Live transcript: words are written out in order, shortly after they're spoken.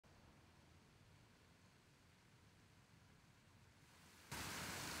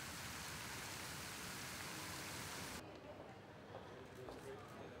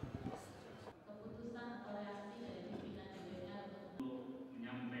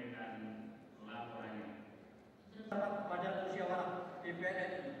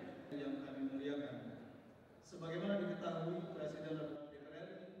Yang kami muliakan, sebagaimana diketahui Presiden DPR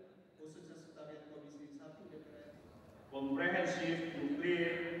RI, khususnya Sekretariat Komisi 1 DPR RI, Comprehensive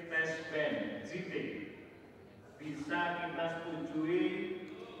Nuclear Test Ban (CT) bisa kita setujui.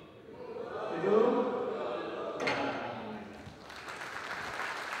 Setuju?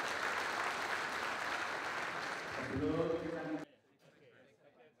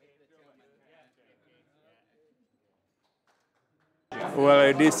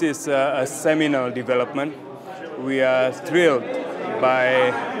 Well, this is a seminal development. We are thrilled by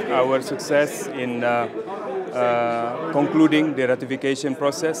our success in concluding the ratification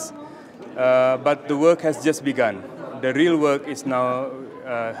process, but the work has just begun. The real work is now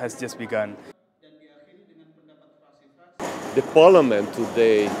has just begun. The Parliament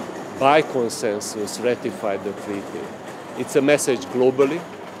today, by consensus, ratified the treaty. It's a message globally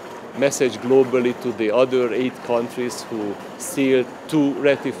to the other 8 countries who still to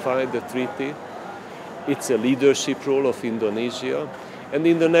ratify the treaty. It's a leadership role of Indonesia, and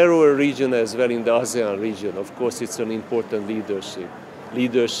in the narrower region as well, in the ASEAN region, of course, it's an important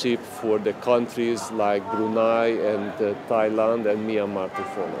leadership for the countries like Brunei and Thailand and Myanmar to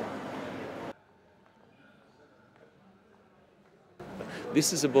follow.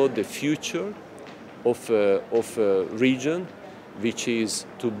 This is about the future of a region which is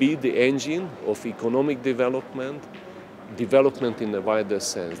to be the engine of economic development in a wider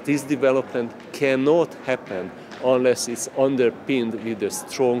sense. This development cannot happen unless it's underpinned with a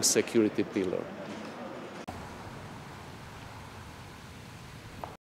strong security pillar.